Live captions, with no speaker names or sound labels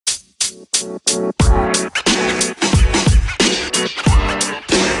Good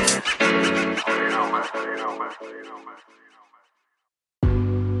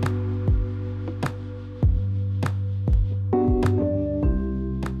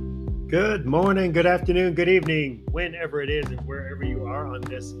morning, good afternoon, good evening, whenever it is and wherever you are on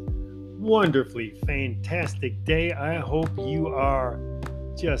this wonderfully fantastic day. I hope you are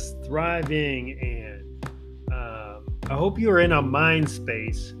just thriving, and I hope you are in a mind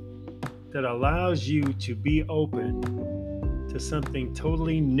space that allows you to be open to something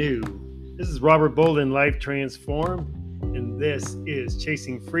totally new. This is Robert Bolden, Life Transformed, and this is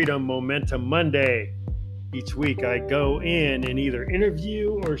Chasing Freedom Momentum Monday. Each week I go in and either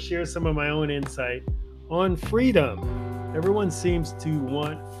interview or share some of my own insight on freedom. Everyone seems to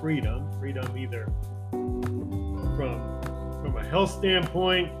want freedom either from a health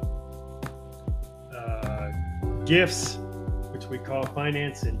standpoint, gifts, which we call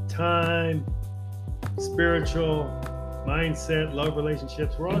finance and time, spiritual, mindset, love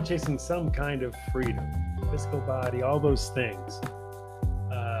relationships. We're all chasing some kind of freedom, physical body, all those things.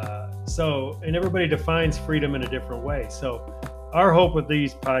 And everybody defines freedom in a different way. So our hope with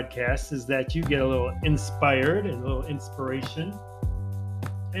these podcasts is that you get a little inspired and a little inspiration,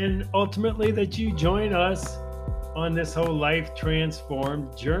 and ultimately that you join us on this whole life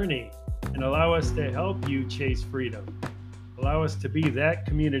transformed journey and allow us to help you chase freedom. Allow us to be that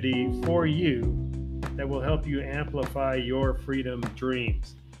community for you that will help you amplify your freedom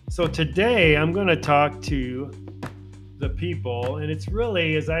dreams. So today I'm going to talk to the people, and it's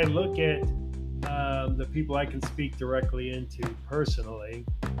really, as I look at the people I can speak directly into personally,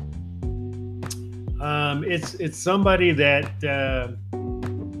 it's somebody that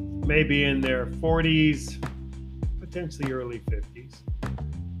may be in their 40s, potentially early 50s.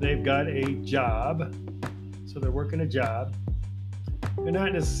 They've got a job, so they're working a job. They're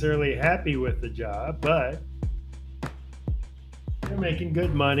not necessarily happy with the job, but they're making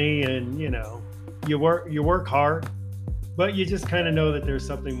good money, and you work hard, but you just kind of know that there's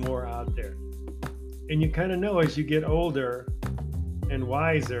something more out there. And you kind of know as you get older and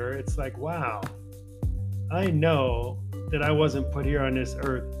wiser, it's like, wow, I know that I wasn't put here on this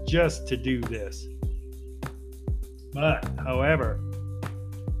earth just to do this. But, however,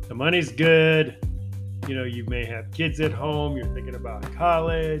 the money's good. You may have kids at home. You're thinking about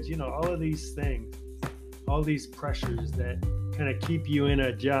college, all of these things, all these pressures that kind of keep you in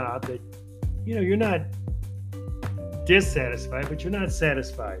a job that, you're not dissatisfied, but you're not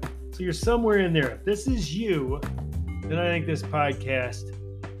satisfied. So you're somewhere in there. If this is you, then I think this podcast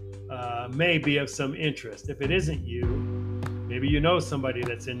may be of some interest. If it isn't you, maybe you know somebody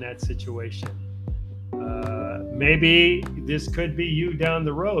that's in that situation. Maybe this could be you down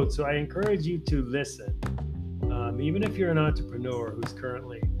the road. So I encourage you to listen. Even if you're an entrepreneur who's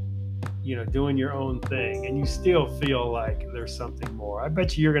currently, doing your own thing and you still feel like there's something more, I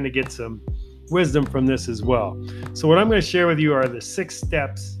bet you're going to get some wisdom from this as well. So what I'm going to share with you are the 6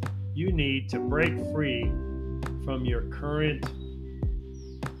 steps you need to break free from your current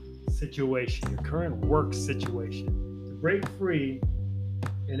situation, your current work situation, to break free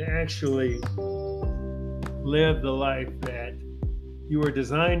and actually live the life that you were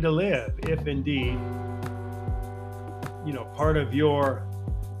designed to live. If indeed, part of your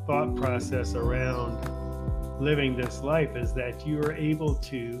thought process around living this life is that you are able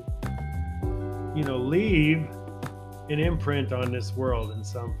to leave an imprint on this world in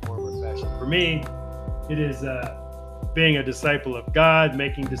some form or fashion. For me, it is being a disciple of God,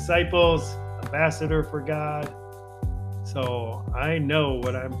 making disciples, ambassador for God. So I know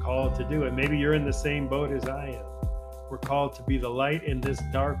what I'm called to do, and maybe you're in the same boat as I am. We're called to be the light in this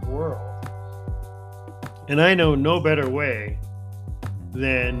dark world. And I know no better way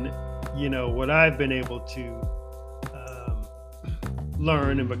than, what I've been able to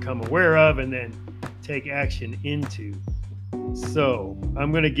learn and become aware of and then take action into. So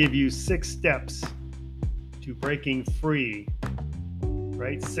I'm going to give you 6 steps to breaking free,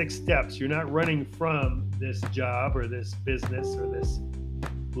 right? 6 steps. You're not running from this job or this business or this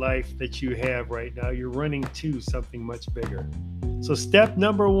life that you have right now. You're running to something much bigger. So step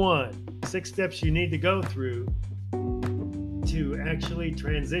number 1, 6 steps you need to go through to actually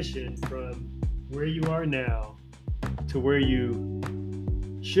transition from where you are now to where you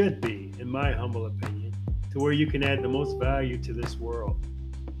should be, in my humble opinion, to where you can add the most value to this world.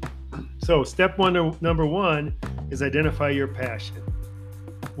 So step number 1 is identify your passion.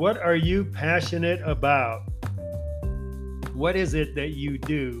 What are you passionate about? What is it that you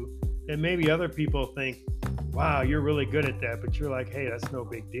do that maybe other people think, wow, you're really good at that, but you're like, hey, that's no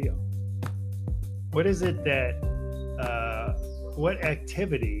big deal. What is it that, what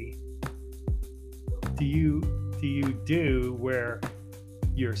activity you do where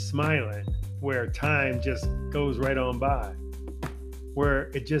you're smiling, where time just goes right on by, where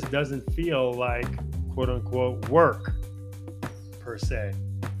it just doesn't feel like quote unquote work per se?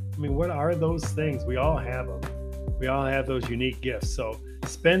 I mean, what are those things? We all have them. We all have those unique gifts. So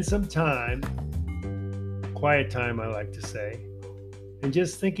spend some time, quiet time, I like to say, and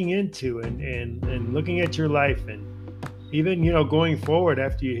just thinking into and looking at your life, and even, going forward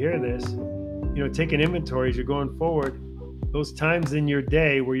after you hear this, taking inventory as you're going forward, those times in your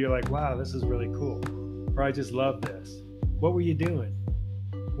day where you're like, wow, this is really cool, or I just love this. What were you doing?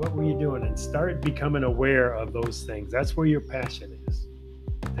 What were you doing? And start becoming aware of those things. That's where your passion is.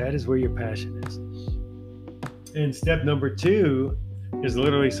 That is where your passion is. And step number 2 is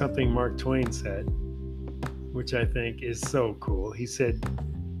literally something Mark Twain said, which I think is so cool. He said,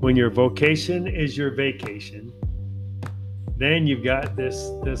 when your vocation is your vacation, then you've got this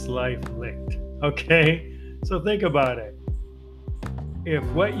life licked. Okay? So think about it. If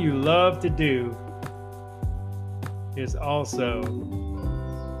what you love to do is also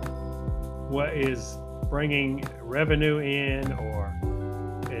what is bringing revenue in, or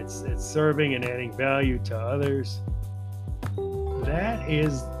it's serving and adding value to others, that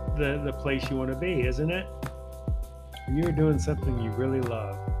is the place you want to be, isn't it? And you're doing something you really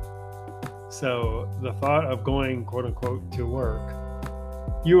love. So the thought of going, quote unquote, to work,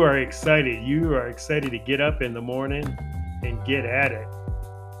 you are excited. You are excited to get up in the morning and get at it.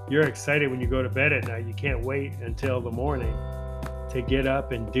 You're excited when you go to bed at night. You can't wait until the morning to get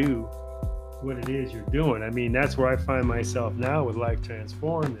up and do what it is you're doing. I mean, that's where I find myself now with Life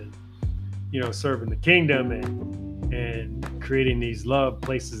Transformed, and serving the kingdom and creating these love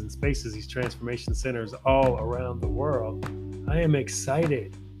places and spaces, these transformation centers all around the world. I am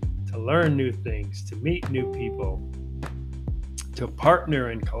excited to learn new things, to meet new people, to partner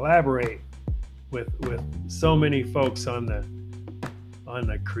and collaborate with so many folks on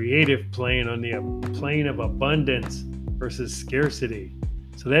the creative plane, on the plane of abundance versus scarcity.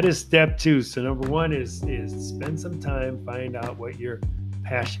 So that is step 2. So number 1 is spend some time, find out what your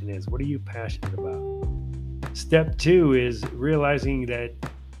passion is. What are you passionate about? Step 2 is realizing that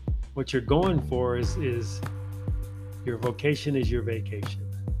what you're going for is your vocation is your vacation.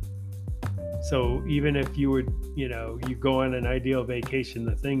 So even if you would, you go on an ideal vacation,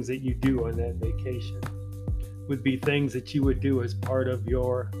 the things that you do on that vacation would be things that you would do as part of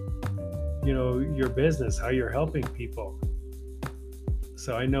your business, how you're helping people.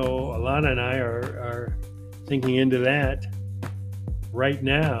 So I know Alana and I are thinking into that right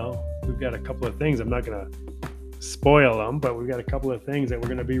now. We've got a couple of things. I'm not going to spoil them, but we've got a couple of things that we're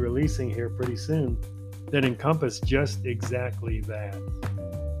going to be releasing here pretty soon that encompass just exactly that.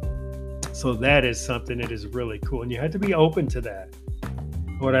 So that is something that is really cool. And you have to be open to that.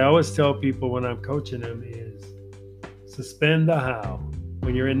 What I always tell people when I'm coaching them is suspend the how.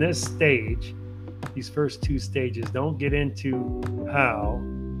 When you're in this stage, these first 2 stages, don't get into how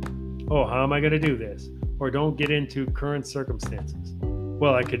am I going to do this? Or don't get into current circumstances.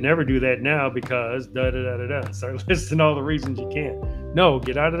 Well, I could never do that now because da-da-da-da-da. Start listing all the reasons you can't. No,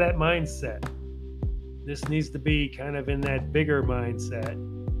 get out of that mindset. This needs to be kind of in that bigger mindset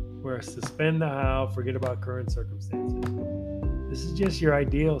where suspend the how, forget about current circumstances. This is just your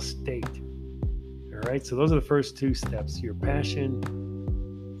ideal state. All right, so those are the first 2 steps. Your passion,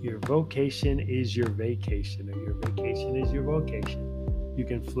 your vocation is your vacation, or your vacation is your vocation. You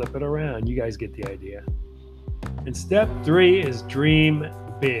can flip it around. You guys get the idea. And step 3 is dream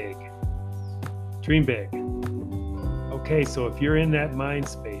big. Dream big. Okay, so if you're in that mind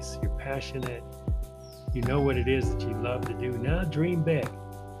space, you're passionate, you know what it is that you love to do, now dream big.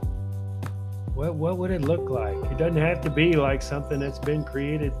 What would it look like? It doesn't have to be like something that's been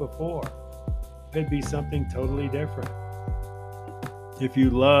created before. It could be something totally different. If you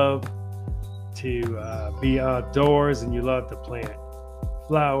love to be outdoors and you love to plant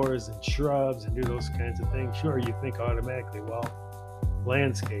flowers and shrubs and do those kinds of things, sure, you think automatically, well,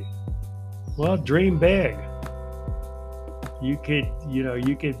 landscape. Well, dream big. You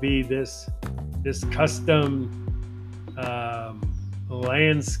could be this custom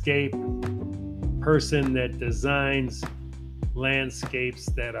landscape person that designs landscapes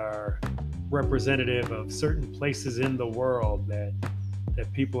that are representative of certain places in the world that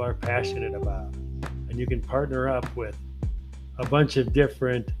people are passionate about. And you can partner up with a bunch of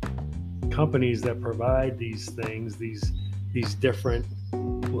different companies that provide these things, these different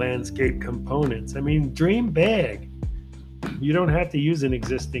landscape components. I mean, dream big. You don't have to use an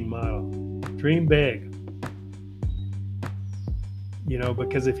existing model. Dream big.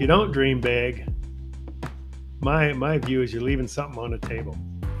 Because if you don't dream big, my view is you're leaving something on the table.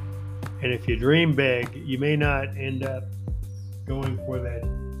 And if you dream big, you may not end up going for that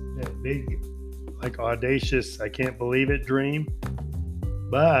big, like audacious, I can't believe it dream,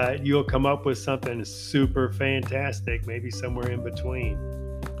 but you'll come up with something super fantastic, maybe somewhere in between.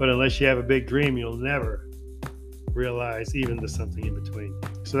 But unless you have a big dream, you'll never realize even the something in between.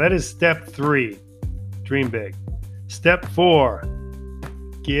 So that is step 3, dream big. Step 4,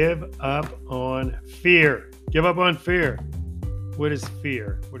 give up on fear. Give up on fear. What is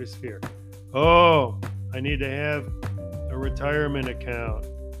fear? What is fear? Oh, I need to have a retirement account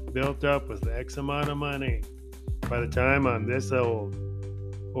built up with X amount of money by the time I'm this old.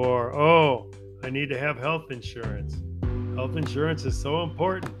 Or, oh, I need to have health insurance. Health insurance is so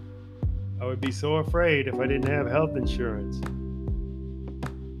important. I would be so afraid if I didn't have health insurance.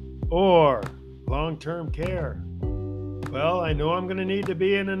 Or long-term care. Well, I know I'm going to need to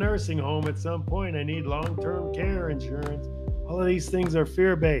be in a nursing home at some point. I need long-term care insurance. All of these things are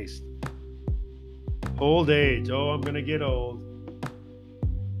fear-based. Old age. Oh, I'm going to get old.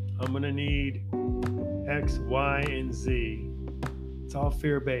 I'm going to need X, Y, and Z. It's all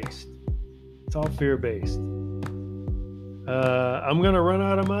fear-based. It's all fear-based. I'm going to run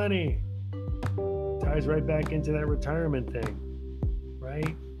out of money. Ties right back into that retirement thing,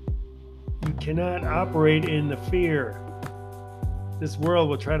 right? You cannot operate in the fear. This world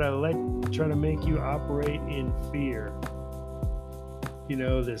will try to make you operate in fear. You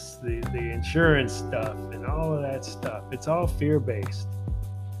know, the insurance stuff and all of that stuff. It's all fear-based.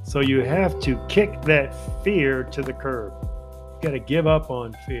 So you have to kick that fear to the curb. You got to give up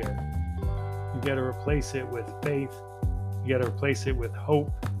on fear. You got to replace it with faith. You got to replace it with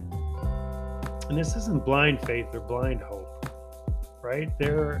hope. And this isn't blind faith or blind hope, right?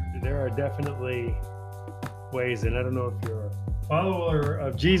 There are definitely ways, and I don't know if you're a follower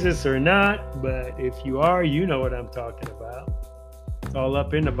of Jesus or not, but if you are, you know what I'm talking about. It's all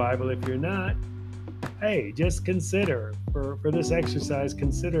up in the Bible. If you're not, hey, just consider, for this exercise,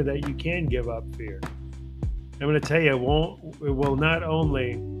 consider that you can give up fear. I'm going to tell you, it will not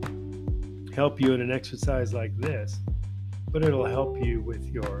only help you in an exercise like this, but it'll help you with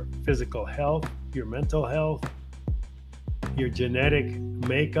your physical health, your mental health, your genetic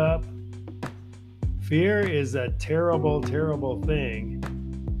makeup. Fear is a terrible, terrible thing.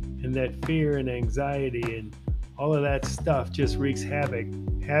 And that fear and anxiety and all of that stuff just wreaks havoc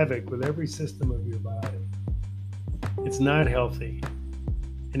with every system of your body. It's not healthy.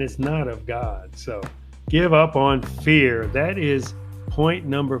 And it's not of God. So give up on fear. That is point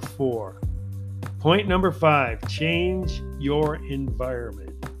number 4. Point number 5, change your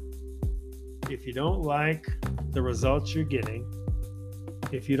environment. If you don't like the results you're getting,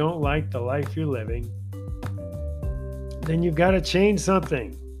 if you don't like the life you're living, then you've got to change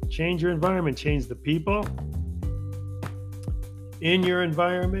something. Change your environment, change the people in your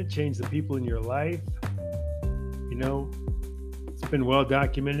environment, change the people in your life. You know, it's been well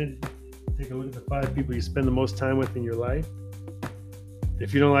documented. Take a look at the 5 people you spend the most time with in your life.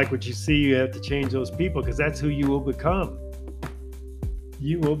 If you don't like what you see, you have to change those people, because that's who you will become.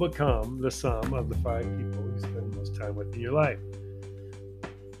 You will become the sum of the 5 people you spend the most time with in your life.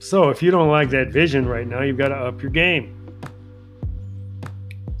 So if you don't like that vision right now, you've got to up your game.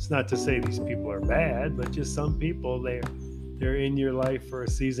 It's not to say these people are bad, but just some people, they're in your life for a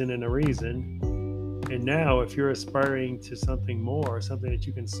season and a reason. And now if you're aspiring to something more, something that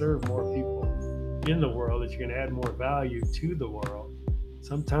you can serve more people in the world, that you can add more value to the world,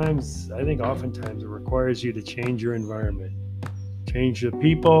 sometimes, I think oftentimes, it requires you to change your environment. Change the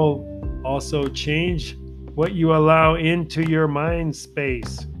people. Also change what you allow into your mind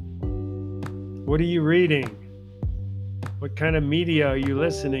space. What are you reading? What kind of media are you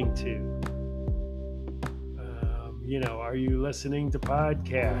listening to? Are you listening to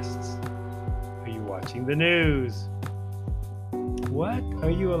podcasts? Are you watching the news? What are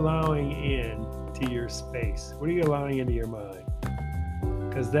you allowing in to your space? What are you allowing into your mind?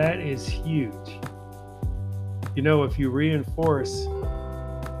 Because that is huge. If you reinforce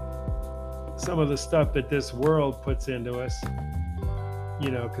some of the stuff that this world puts into us,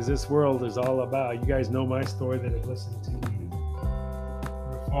 because this world is all about, you guys know my story that have listened to me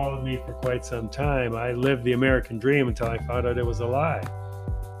or followed me for quite some time. I lived the American dream until I found out it was a lie.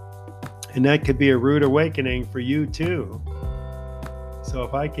 And that could be a rude awakening for you too. So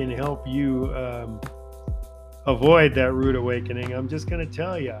if I can help you avoid that rude awakening, I'm just going to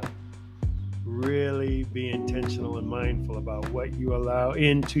tell you, really be intentional and mindful about what you allow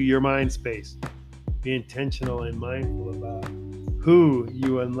into your mind space. Be intentional and mindful about who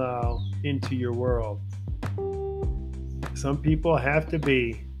you allow into your world. Some people have to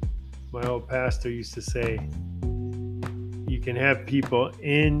be, my old pastor used to say, you can have people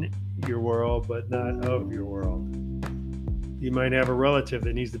in your world, but not of your world. You might have a relative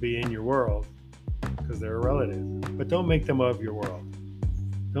that needs to be in your world because they're a relative, but don't make them of your world.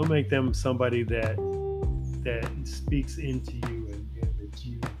 Don't make them somebody that speaks into you and that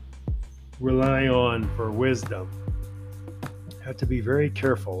you rely on for wisdom. Have to be very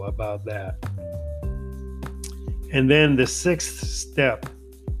careful about that. And then the sixth step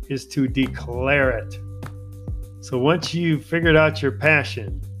is to declare it. So once you've figured out your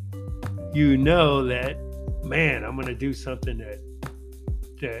passion, you know that, man, I'm going to do something that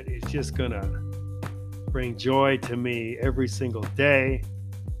is just going to bring joy to me every single day.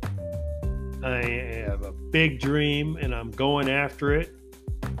 I have a big dream and I'm going after it.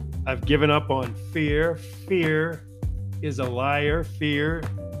 I've given up on fear. Fear is a liar. Fear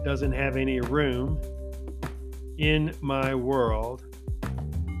doesn't have any room in my world.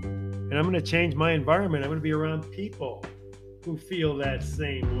 And I'm going to change my environment. I'm going to be around people who feel that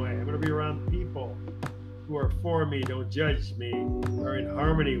same way. I'm going to be around people who are for me, don't judge me, are in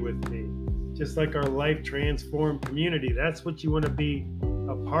harmony with me. Just like our Life Transformed community. That's what you want to be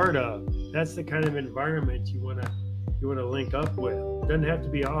a part of. That's the kind of environment you want to link up with. It doesn't have to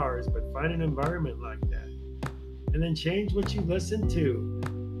be ours, but find an environment like that. And then change what you listen to.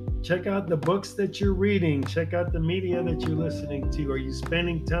 Check out the books that you're reading. Check out the media that you're listening to. Are you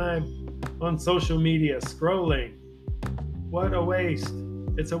spending time on social media scrolling? What a waste.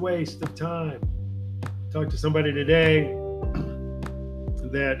 It's a waste of time. Talked to somebody today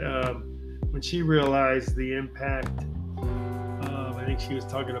that when she realized the impact of, I think she was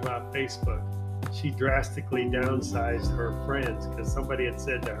talking about Facebook, she drastically downsized her friends because somebody had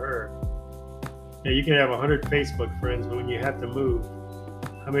said to her, yeah, you can have 100 Facebook friends, but when you have to move,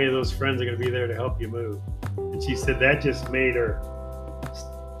 how many of those friends are going to be there to help you move? And she said that just made her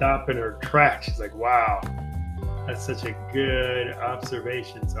stop in her tracks. She's like, wow, that's such a good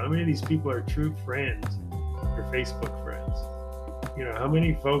observation. So how many of these people are true friends, your Facebook friends? You know, how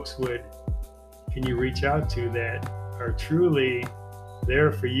many folks can you reach out to that are truly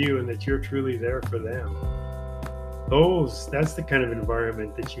there for you and that you're truly there for them? That's the kind of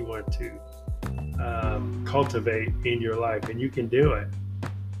environment that you want to cultivate in your life, and you can do it.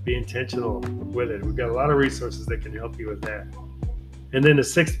 Be intentional with it. We've got a lot of resources that can help you with that. And then the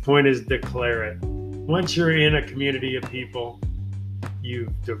sixth point is declare it. Once you're in a community of people,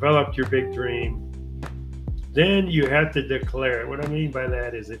 you've developed your big dream, then you have to declare it. What I mean by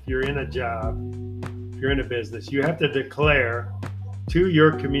that is if you're in a job, if you're in a business, you have to declare to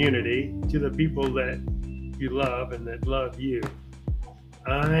your community, to the people that you love and that love you,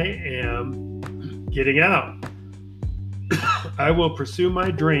 I am getting out. I will pursue my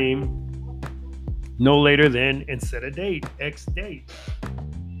dream no later than, and set a date, X date.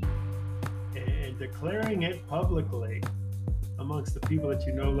 And declaring it publicly amongst the people that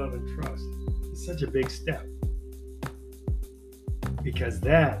you know, love, and trust is such a big step. Because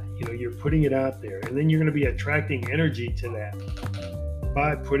that, you're putting it out there, and then you're going to be attracting energy to that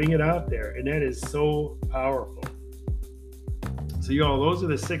by putting it out there. And that is so powerful. So y'all, those are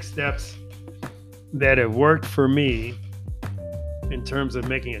the 6 steps that have worked for me in terms of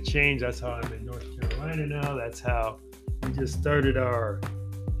making a change. That's how I'm in North Carolina now. That's how we just started our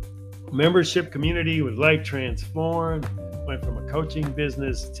membership community with Life Transformed. Went from a coaching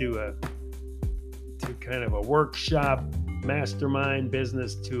business to kind of a workshop mastermind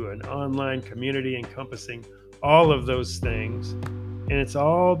business to an online community encompassing all of those things. And it's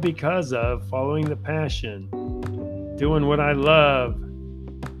all because of following the passion, doing what I love,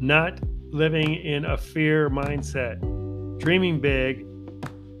 not living in a fear mindset, dreaming big,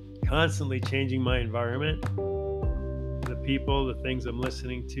 constantly changing my environment, the people, the things I'm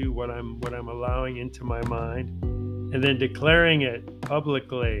listening to, what I'm allowing into my mind, and then declaring it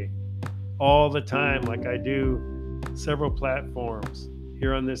publicly all the time, like I do several platforms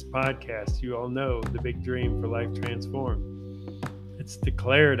here on this podcast. You all know the big dream for Life Transformed. It's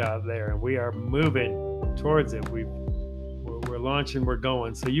declared out there, and we are moving towards it. We're launching, we're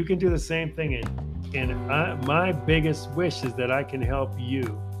going. So you can do the same thing. And my biggest wish is that I can help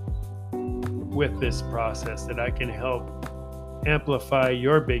you with this process, that I can help amplify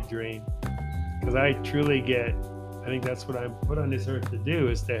your big dream. Because I think that's what I'm put on this earth to do,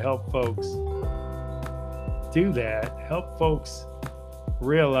 is to help folks do that, help folks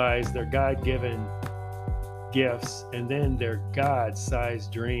realize their God-given gifts and then their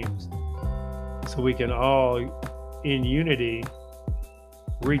God-sized dreams, so we can all, in unity,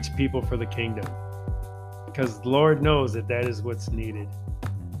 reach people for the kingdom. Because the Lord knows that is what's needed.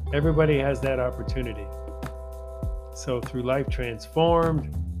 Everybody has that opportunity. So through Life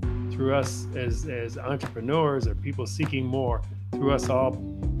Transformed, through us as entrepreneurs or people seeking more, through us all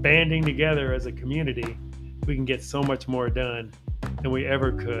banding together as a community, we can get so much more done than we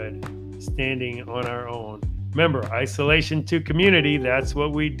ever could standing on our own. Remember, isolation to community, that's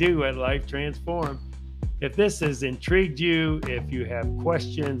what we do at Life Transform. If this has intrigued you, if you have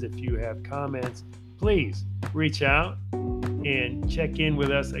questions, if you have comments, please reach out and check in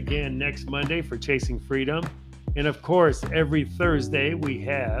with us again next Monday for Chasing Freedom. And of course, every Thursday we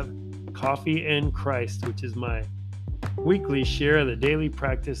have Coffee and Christ, which is my weekly share of the daily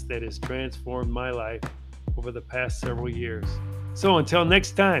practice that has transformed my life over the past several years. So until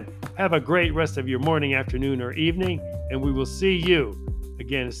next time, have a great rest of your morning, afternoon, or evening, and we will see you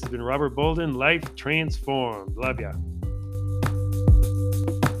again. This has been Robert Bolden, Life Transformed. Love ya.